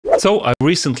So I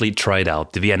recently tried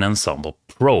out the VN Ensemble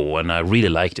Pro and I really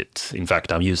liked it. In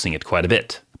fact, I'm using it quite a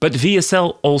bit. But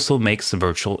VSL also makes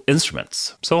virtual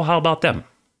instruments. So how about them?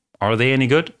 Are they any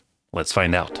good? Let's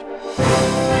find out.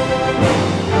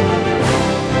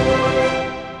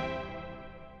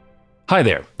 Hi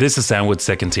there, this is Sam with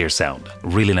Second Tier Sound.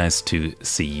 Really nice to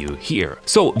see you here.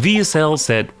 So VSL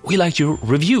said, we liked your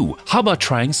review. How about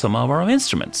trying some of our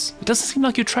instruments? It doesn't seem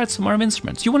like you tried some of our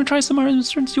instruments. You want to try some of our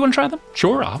instruments? You want to try them?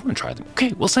 Sure, I want to try them.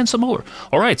 Okay, we'll send some over.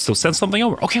 All right, so send something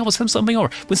over. Okay, we'll send something over.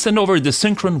 We'll send over the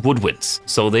Synchron Woodwinds.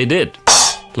 So they did.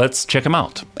 Let's check them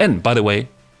out. And by the way,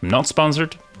 not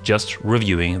sponsored, just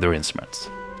reviewing their instruments.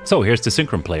 So here's the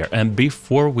Synchron Player, and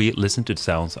before we listen to the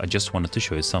sounds, I just wanted to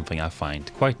show you something I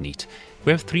find quite neat.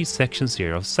 We have 3 sections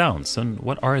here of sounds, and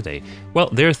what are they? Well,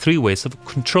 there are 3 ways of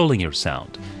controlling your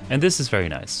sound, and this is very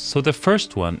nice. So the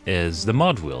first one is the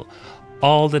mod wheel.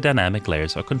 All the dynamic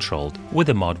layers are controlled with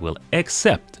the mod wheel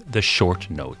except the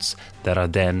short notes that are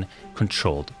then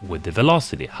controlled with the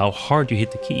velocity, how hard you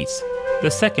hit the keys. The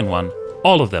second one,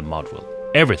 all of them mod wheel,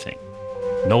 everything,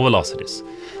 no velocities.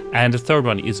 And the third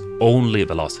one is only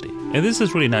velocity. And this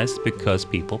is really nice because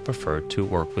people prefer to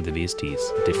work with the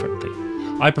VSTs differently.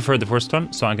 I prefer the first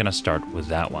one, so I'm gonna start with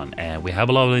that one. And we have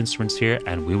a lot of instruments here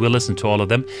and we will listen to all of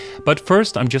them. But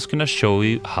first, I'm just gonna show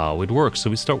you how it works. So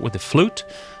we start with the flute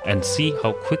and see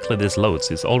how quickly this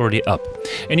loads. It's already up.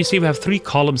 And you see we have 3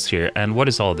 columns here. And what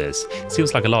is all this? It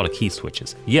seems like a lot of key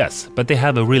switches. Yes, but they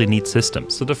have a really neat system.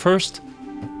 So the first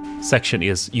section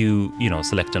is you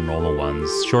select the normal ones,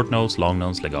 short notes, long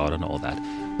notes, legato and all that.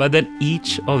 But then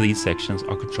each of these sections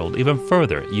are controlled even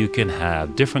further. You can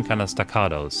have different kind of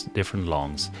staccatos, different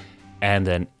longs, and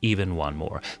then even one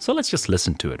more. So let's just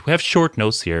listen to it. We have short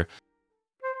notes here.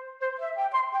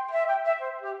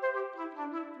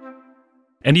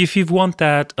 And if you want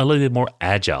that a little bit more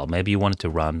agile, maybe you want it to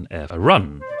run a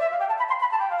run,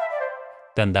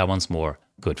 then that one's more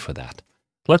good for that.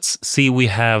 Let's see, we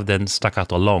have then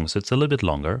staccato long, so it's a little bit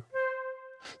longer.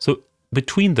 So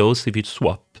between those, if you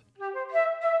swap,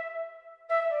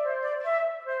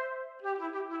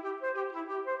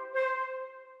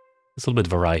 there's a little bit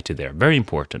of variety there, very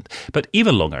important. But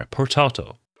even longer,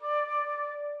 portato.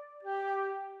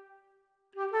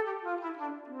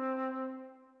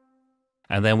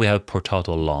 And then we have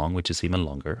portato long, which is even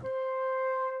longer.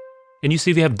 And you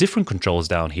see we have different controls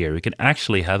down here. We can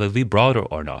actually have a vibrato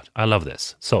or not. I love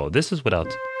this. So this is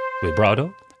without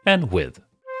vibrato and with.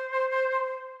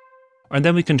 And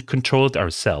then we can control it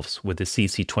ourselves with the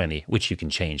CC20, which you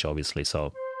can change obviously.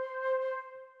 So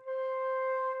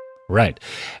right.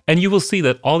 And you will see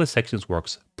that all the sections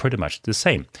works pretty much the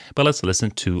same. But let's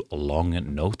listen to long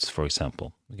notes, for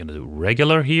example. We're going to do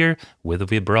regular here with a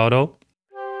vibrato.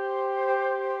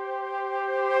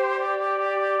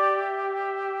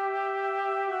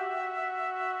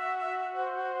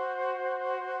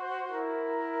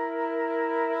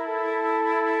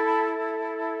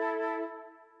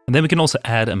 And then we can also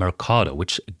add a marcato,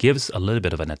 which gives a little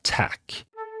bit of an attack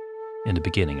in the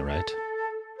beginning, right?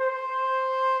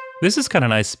 This is kind of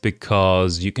nice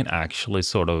because you can actually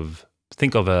sort of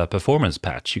think of a performance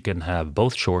patch. You can have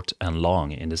both short and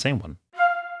long in the same one.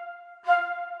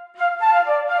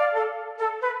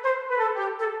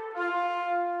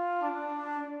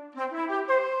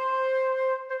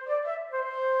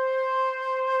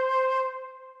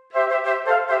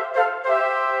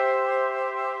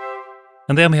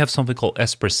 And then we have something called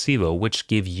espressivo, which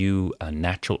give you a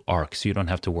natural arc, so you don't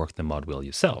have to work the mod wheel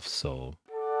yourself. So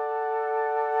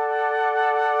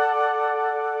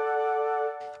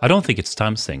I don't think it's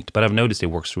time synced, but I've noticed it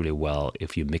works really well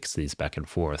if you mix these back and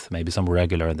forth. Maybe some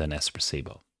regular and then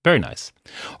espressivo. Very nice.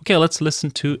 Okay, let's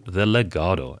listen to the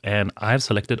legato. And I've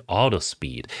selected auto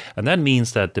speed. And that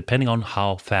means that depending on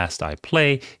how fast I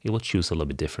play, it will choose a little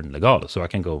bit different legato. So I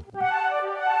can go.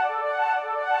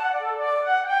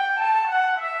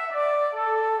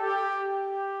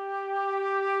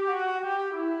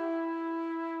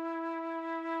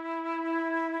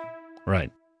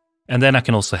 Right. And then I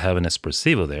can also have an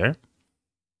espressivo there.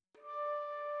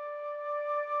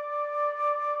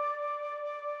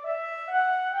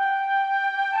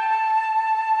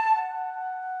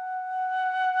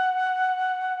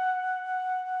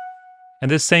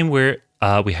 And the same where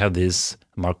we have this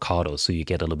marcato, so you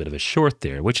get a little bit of a short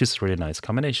there, which is a really nice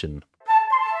combination.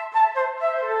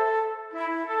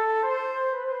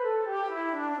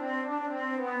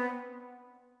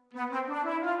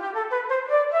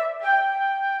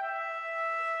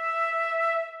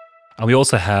 And we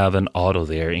also have an auto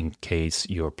there in case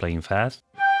you're playing fast.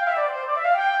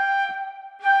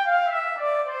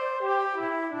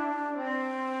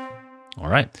 All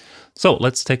right, so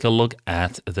let's take a look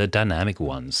at the dynamic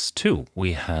ones too.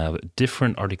 We have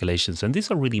different articulations, and these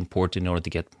are really important in order to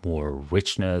get more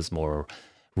richness, more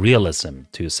realism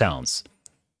to sounds.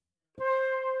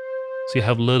 So you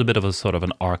have a little bit of a sort of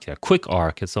an arc there, quick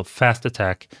arc. It's a fast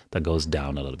attack that goes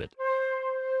down a little bit.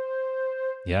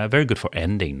 Yeah, very good for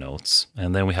ending notes.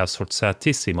 And then we have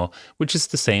sforzatissimo, which is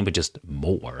the same, but just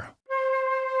more.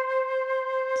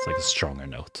 It's like a stronger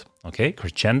note. Okay,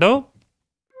 crescendo.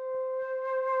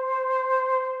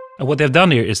 And what they've done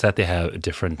here is that they have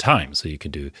different times. So you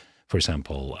could do, for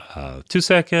example, 2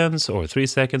 seconds or 3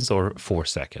 seconds or 4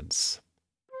 seconds.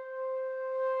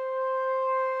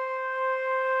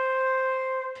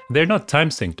 They're not time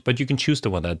synced, but you can choose the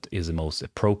one that is the most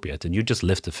appropriate, and you just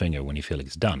lift the finger when you feel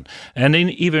it's done. And in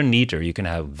even neater, you can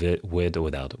have with or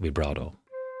without vibrato.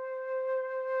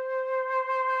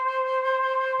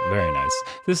 Very nice.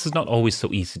 This is not always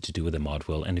so easy to do with the mod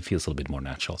wheel, and it feels a little bit more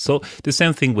natural. So the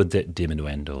same thing with the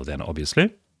diminuendo then,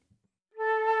 obviously.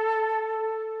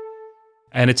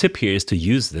 And a tip here is to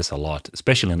use this a lot,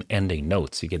 especially in ending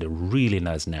notes. You get a really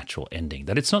nice natural ending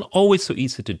that it's not always so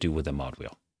easy to do with the mod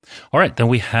wheel. All right, then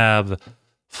we have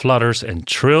flutters and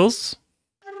trills.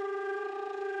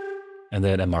 And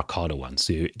then a marcato one,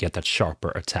 so you get that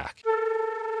sharper attack.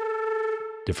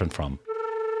 Different from...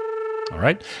 All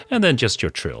right, and then just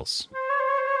your trills.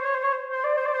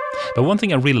 But one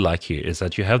thing I really like here is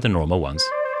that you have the normal ones,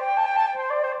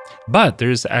 but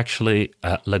there's actually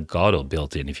a legato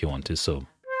built in if you want to, so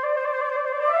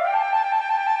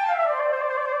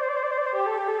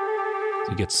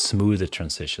you get smoother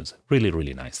transitions. Really,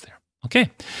 really nice there. Okay,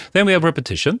 then we have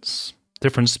repetitions,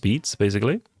 different speeds,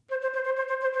 basically.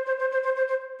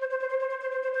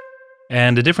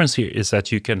 And the difference here is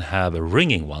that you can have a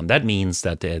ringing one. That means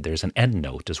that there's an end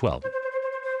note as well.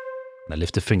 When I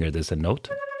lift the finger, there's a note.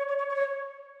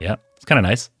 Yeah, it's kind of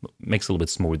nice. Makes it a little bit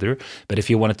smoother. But if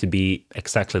you want it to be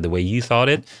exactly the way you thought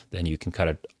it, then you can cut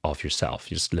it off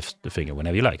yourself. You just lift the finger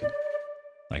whenever you like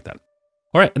that.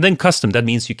 All right, and then custom, that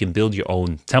means you can build your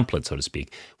own template, so to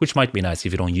speak, which might be nice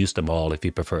if you don't use them all, if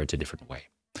you prefer it a different way.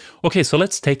 Okay, so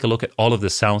let's take a look at all of the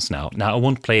sounds now. Now, I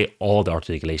won't play all the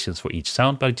articulations for each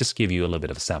sound, but I'll just give you a little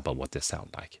bit of a sample of what they sound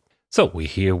like. So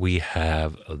here we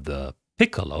have the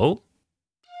piccolo.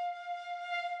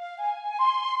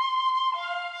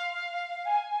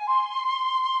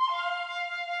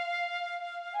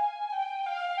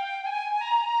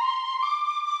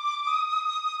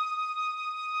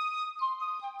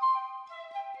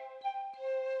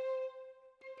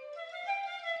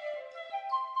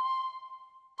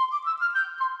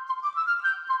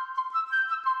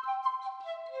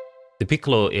 The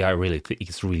piccolo, I really think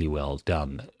is really well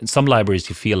done. In some libraries,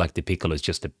 you feel like the piccolo is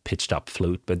just a pitched up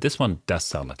flute, but this one does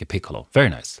sound like a piccolo. Very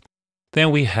nice.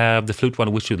 Then we have the flute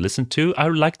one, which you listen to. I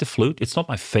like the flute. It's not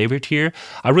my favorite here.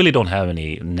 I really don't have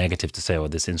any negative to say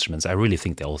about these instruments. I really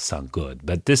think they all sound good,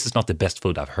 but this is not the best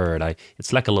flute I've heard.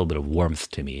 It's like a little bit of warmth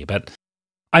to me, but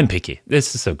I'm picky.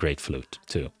 This is a great flute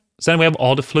too. So then we have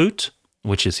Alto Flute,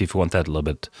 which is if you want that a little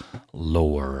bit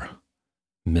lower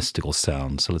mystical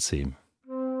sound. So let's see.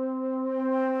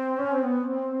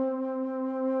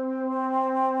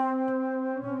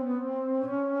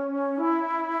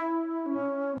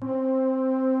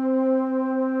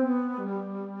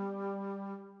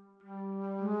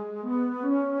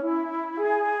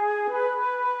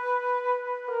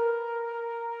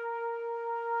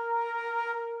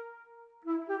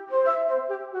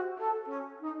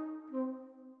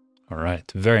 All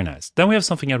right, very nice. Then we have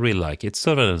something I really like. It's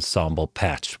sort of an ensemble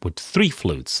patch with 3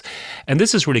 flutes. And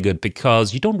this is really good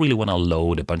because you don't really want to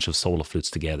load a bunch of solo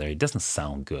flutes together. It doesn't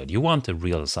sound good. You want a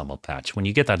real ensemble patch when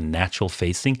you get that natural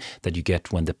phasing that you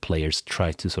get when the players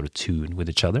try to sort of tune with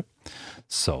each other.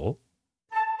 So...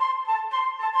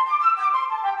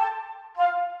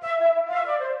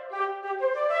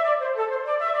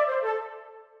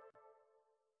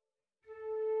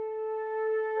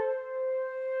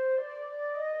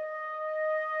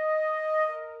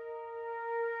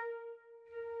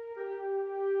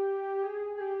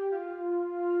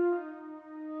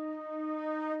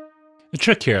 The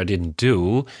trick here I didn't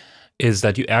do is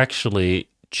that you actually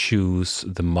choose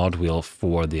the mod wheel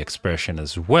for the expression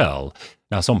as well.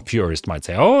 Now, some purists might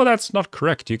say, oh, that's not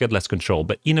correct. You get less control.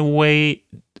 But in a way,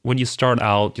 when you start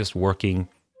out just working,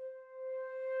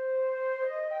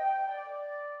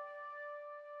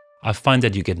 I find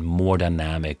that you get more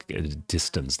dynamic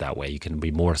distance that way. You can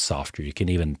be more softer. You can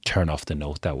even turn off the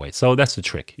note that way. So that's the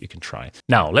trick you can try.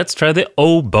 Now, let's try the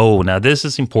oboe. Now, this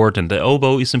is important. The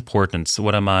oboe is important. It's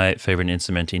one of my favorite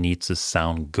instruments. It needs to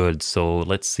sound good. So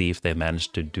let's see if they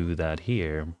managed to do that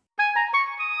here.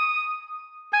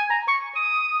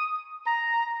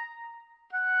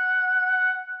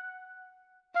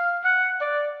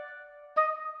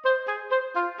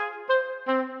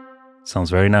 Sounds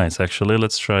very nice, actually.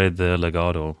 Let's try the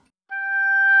legato.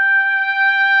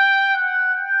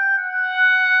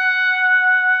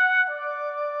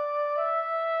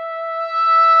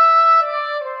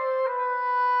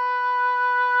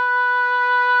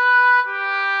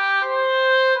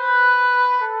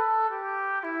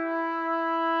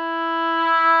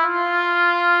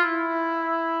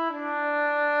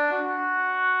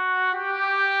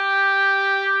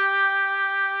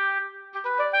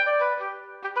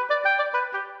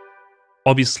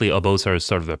 Obviously, oboes are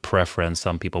sort of a preference.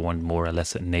 Some people want more or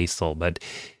less nasal, but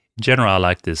in general, I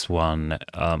like this one.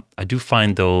 I do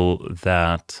find, though,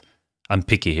 that I'm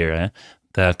picky here,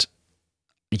 that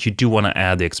you do want to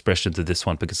add the expression to this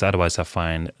one, because otherwise I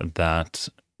find that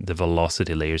the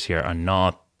velocity layers here are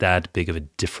not that big of a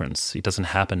difference. It doesn't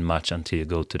happen much until you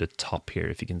go to the top here,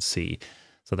 if you can see.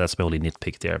 So that's my only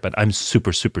nitpick there. But I'm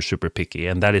super, super, super picky,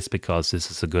 and that is because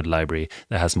this is a good library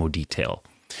that has more detail.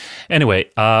 Anyway,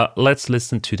 let's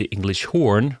listen to the English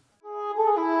horn.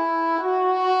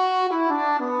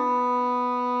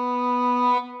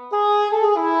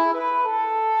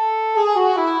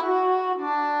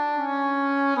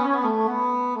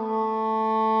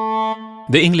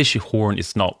 The English horn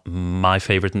is not my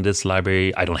favorite in this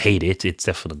library. I don't hate it, it's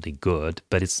definitely good,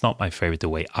 but it's not my favorite the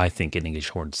way I think an English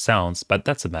horn sounds, but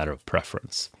that's a matter of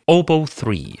preference. Oboe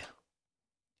 3.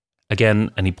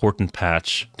 Again, an important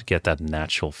patch to get that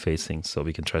natural phasing, so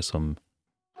we can try some.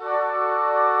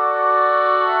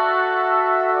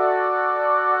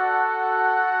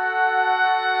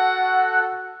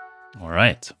 All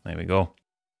right, there we go.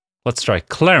 Let's try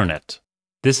clarinet.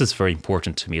 This is very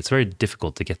important to me. It's very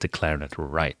difficult to get the clarinet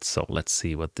right, so let's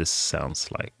see what this sounds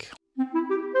like.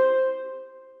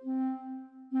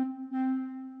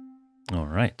 All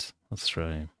right, let's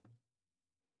try.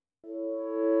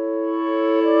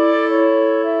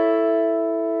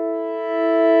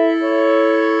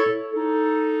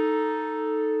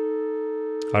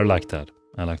 I like that.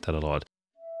 I like that a lot.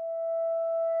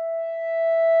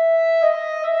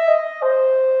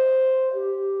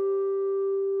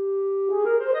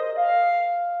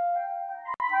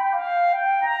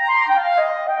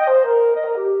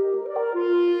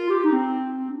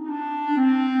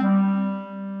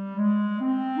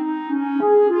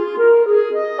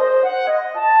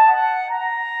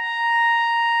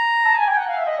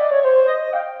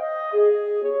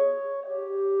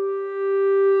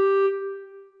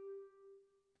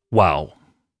 Wow,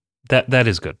 that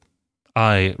is good.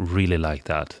 I really like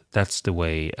that. That's the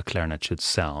way a clarinet should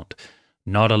sound.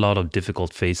 Not a lot of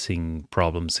difficult phasing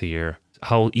problems here.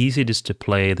 How easy it is to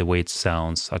play, the way it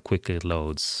sounds, how quickly it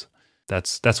loads.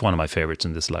 That's one of my favorites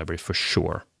in this library for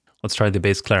sure. Let's try the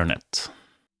bass clarinet.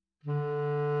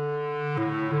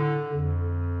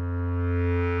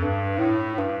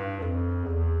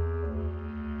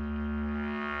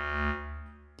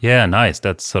 Yeah, nice.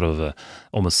 That's sort of a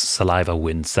almost saliva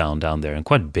wind sound down there and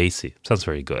quite bassy. Sounds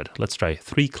very good. Let's try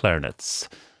 3 clarinets.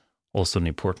 Also an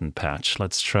important patch.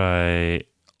 Let's try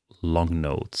long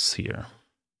notes here.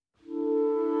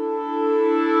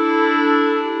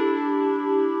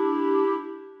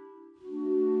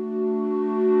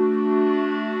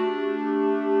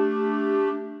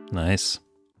 Nice.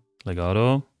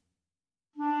 Legato.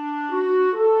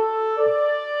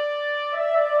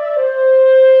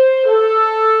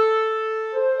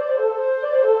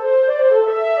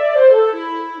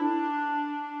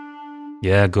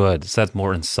 Yeah, good. It's that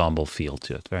more ensemble feel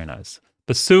to it. Very nice.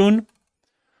 Bassoon.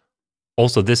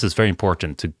 Also, this is very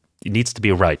important. It needs to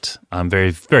be right. I'm very,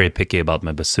 very picky about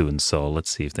my bassoon, so let's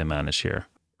see if they manage here.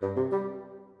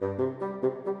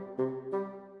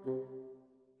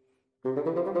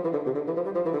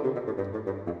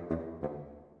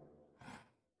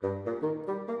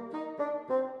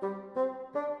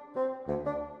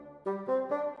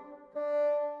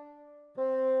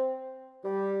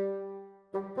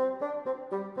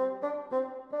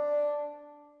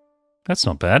 That's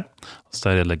not bad. I'll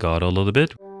start at legato a little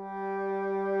bit.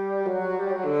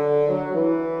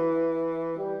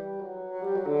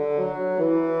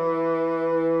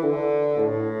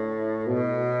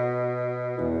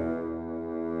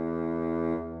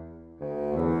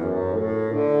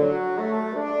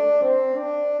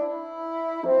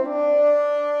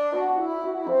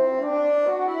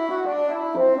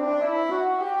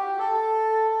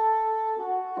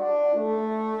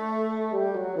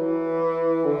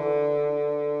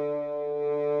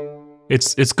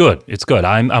 It's good. It's good.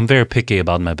 I'm very picky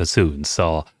about my bassoon,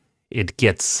 so it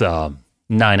gets 9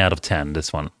 out of 10.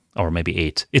 This one, or maybe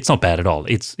 8. It's not bad at all.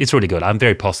 It's really good. I'm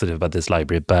very positive about this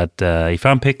library, but if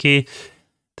I'm picky,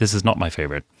 this is not my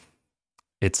favorite.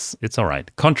 It's all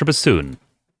right. ContraBassoon.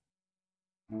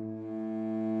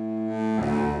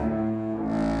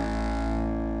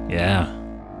 Yeah.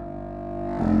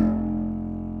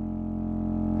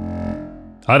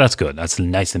 Oh, that's good. That's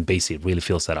nice and bassy. It really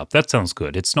fills that up. That sounds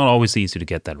good. It's not always easy to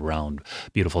get that round,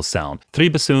 beautiful sound. 3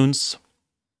 bassoons.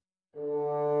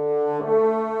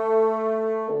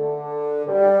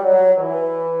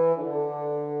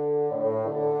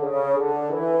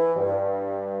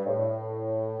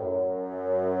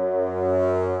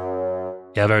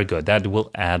 Yeah, very good. That will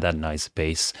add that nice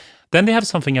bass. Then they have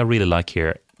something I really like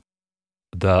here,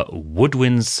 the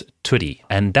Woodwinds Tutti.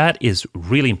 And that is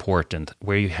really important,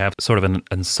 where you have sort of an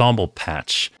ensemble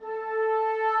patch.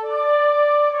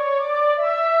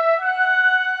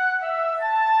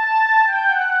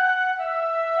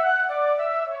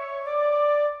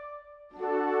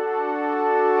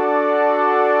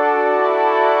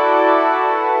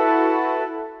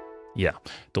 Yeah,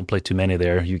 don't play too many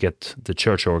there. You get the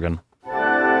church organ.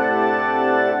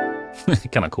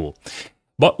 Kind of cool.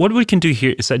 But what we can do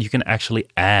here is that you can actually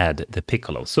add the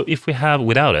piccolo. So if we have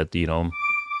without it, you know,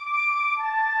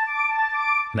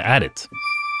 and add it.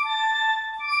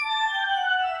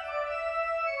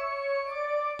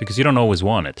 Because you don't always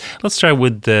want it. Let's try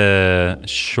with the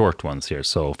short ones here.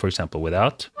 So for example,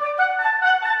 without,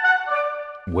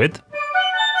 with.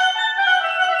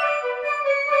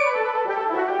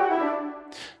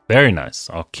 Very nice.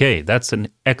 Okay, that's an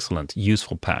excellent,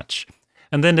 useful patch.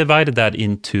 And then divided that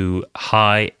into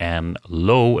high and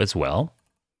low as well.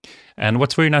 And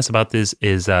what's very nice about this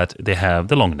is that they have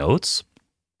the long notes.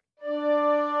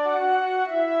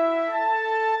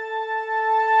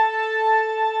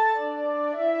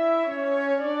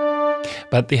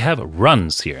 But they have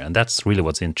runs here, and that's really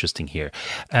what's interesting here.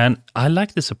 And I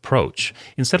like this approach.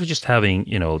 Instead of just having,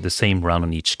 you know, the same run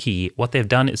on each key, what they've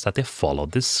done is that they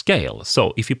followed this scale.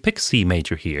 So if you pick C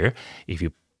major here, if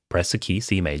you press the key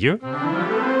C major,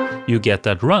 you get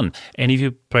that run. And if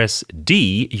you press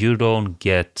D, you don't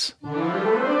get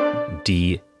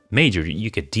D major. You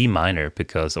get D minor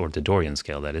because, or the Dorian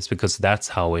scale that is, because that's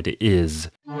how it is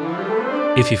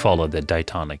if you follow the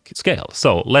diatonic scale.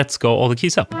 So let's go all the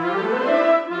keys up.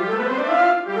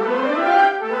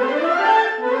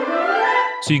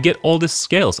 So you get all the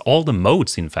scales, all the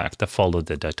modes, in fact, that follow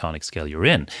the diatonic scale you're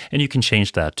in. And you can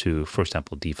change that to, for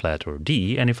example, D flat or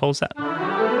D, and it follows that.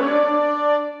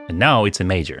 And now it's a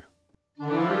major.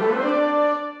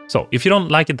 So if you don't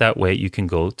like it that way, you can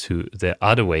go to the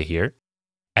other way here,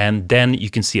 and then you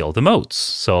can see all the modes.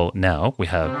 So now we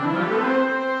have,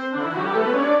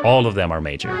 all of them are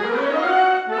major.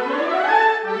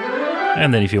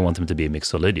 And then if you want them to be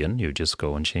Mixolydian, you just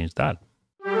go and change that.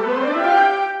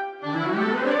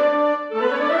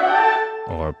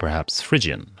 Or perhaps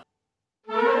Phrygian.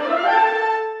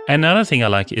 And another thing I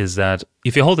like is that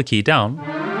if you hold the key down,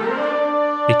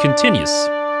 it continues.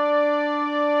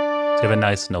 So you have a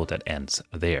nice note that ends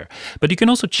there. But you can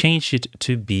also change it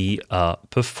to be a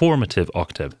performative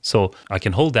octave. So I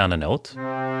can hold down a note,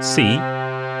 C,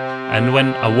 and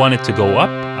when I want it to go up,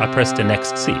 I press the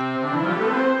next C.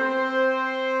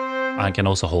 I can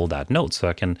also hold that note, so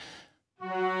I can...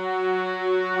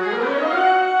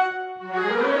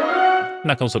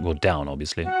 And I can also go down,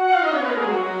 obviously.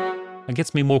 It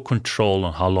gets me more control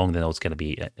on how long the note's going to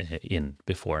be in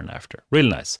before and after. Really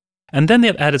nice. And then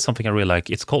they've added something I really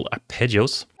like. It's called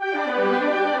arpeggios.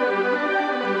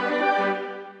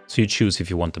 So you choose if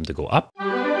you want them to go up.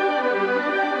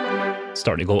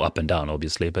 Start to go up and down,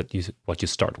 obviously, but what you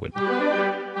start with.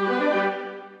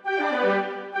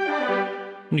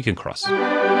 And you can cross.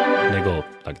 And they go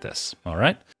like this, all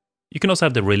right? You can also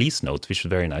have the release note, which is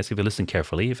very nice. If you listen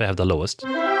carefully, if I have the lowest,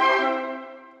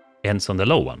 ends on the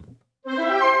low one,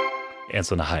 ends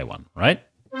on the high one, right?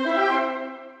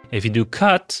 If you do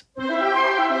cut,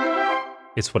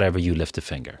 it's whatever you lift the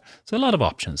finger. So a lot of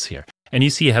options here. And you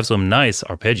see you have some nice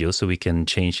arpeggios, so we can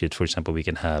change it. For example, we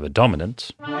can have a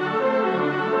dominant.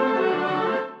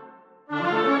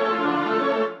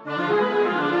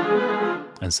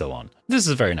 And so on. This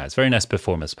is very nice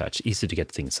performance patch, easy to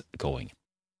get things going.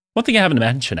 One thing I haven't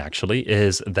mentioned actually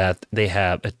is that they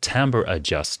have a timbre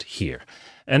adjust here.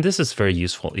 And this is very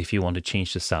useful if you want to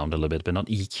change the sound a little bit, but not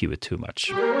EQ it too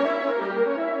much.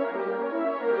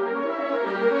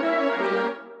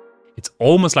 It's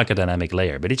almost like a dynamic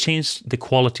layer, but it changed the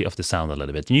quality of the sound a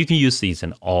little bit. And you can use these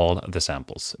in all the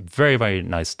samples. Very, very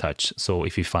nice touch. So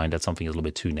if you find that something is a little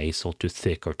bit too nasal, too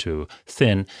thick, or too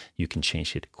thin, you can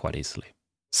change it quite easily.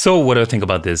 So what do I think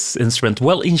about this instrument?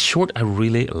 Well, in short, I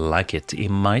really like it. It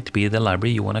might be the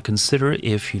library you want to consider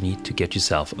if you need to get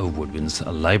yourself a Woodwinds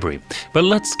library. But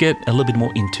let's get a little bit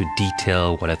more into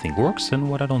detail what I think works and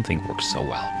what I don't think works so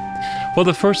well. Well,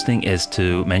 the first thing is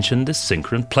to mention the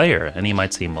Synchron Player, and you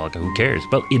might seem like, who cares?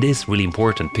 Well, it is really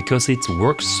important because it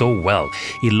works so well.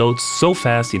 It loads so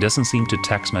fast, it doesn't seem to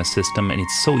tax my system, and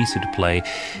it's so easy to play.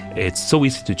 It's so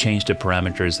easy to change the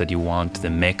parameters that you want, the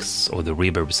mix or the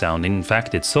reverb sound. In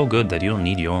fact, it's so good that you don't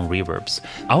need your own reverbs.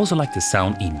 I also like the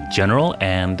sound in general,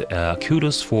 and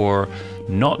kudos for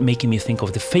not making me think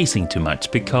of the phasing too much,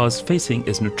 because phasing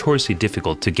is notoriously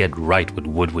difficult to get right with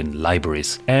woodwind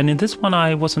libraries, and in this one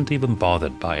I wasn't even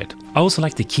bothered by it. I also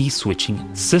like the key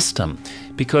switching system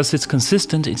because it's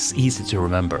consistent, it's easy to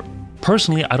remember.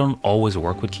 Personally, I don't always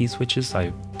work with key switches.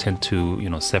 I tend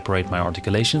to, separate my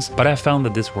articulations, but I found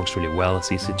that this works really well.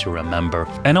 It's easy to remember.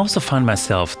 And I also find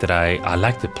myself that I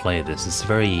like to play this. It's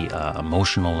very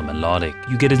emotional and melodic.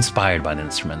 You get inspired by the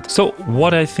instrument. So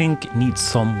what I think needs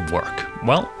some work?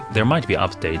 Well, there might be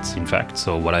updates, in fact,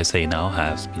 so what I say now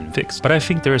has been fixed. But I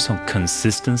think there are some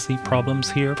consistency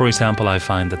problems here. For example, I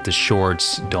find that the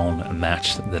shorts don't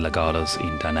match the legatos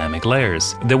in dynamic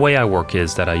layers. The way I work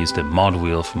is that I use the mod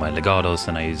wheel for my legatos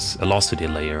and I use a velocity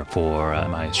layer for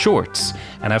my shorts.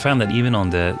 And I found that even on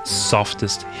the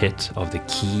softest hit of the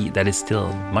key, that is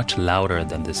still much louder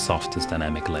than the softest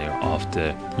dynamic layer of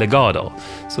the legato.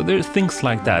 So there are things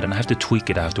like that, and I have to tweak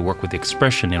it. I have to work with the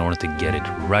expression in order to get it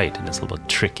right, and it's a little bit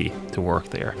tricky to work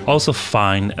there. Also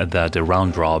find that the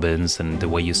round robins and the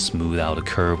way you smooth out a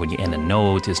curve when you end a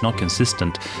note is not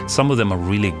consistent. Some of them are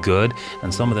really good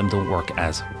and some of them don't work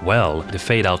as well. The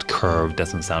fade out curve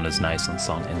doesn't sound as nice on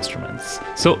some instruments.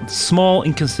 So small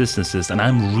inconsistencies, and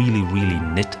I'm really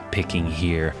nitpicking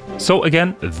here. So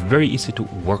again, very easy to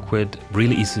work with,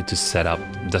 really easy to set up,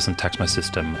 doesn't tax my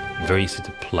system, very easy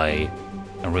to play.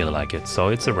 I really like it, so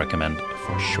it's a recommend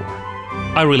for sure.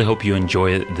 I really hope you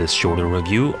enjoyed this shorter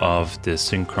review of the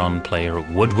Synchron Player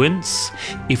Woodwinds.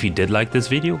 If you did like this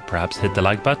video, perhaps hit the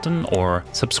like button or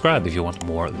subscribe if you want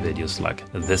more videos like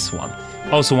this one.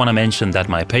 I also want to mention that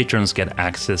my patrons get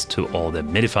access to all the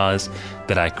MIDI files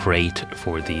that I create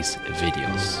for these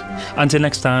videos. Until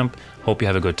next time, hope you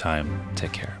have a good time.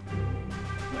 Take care.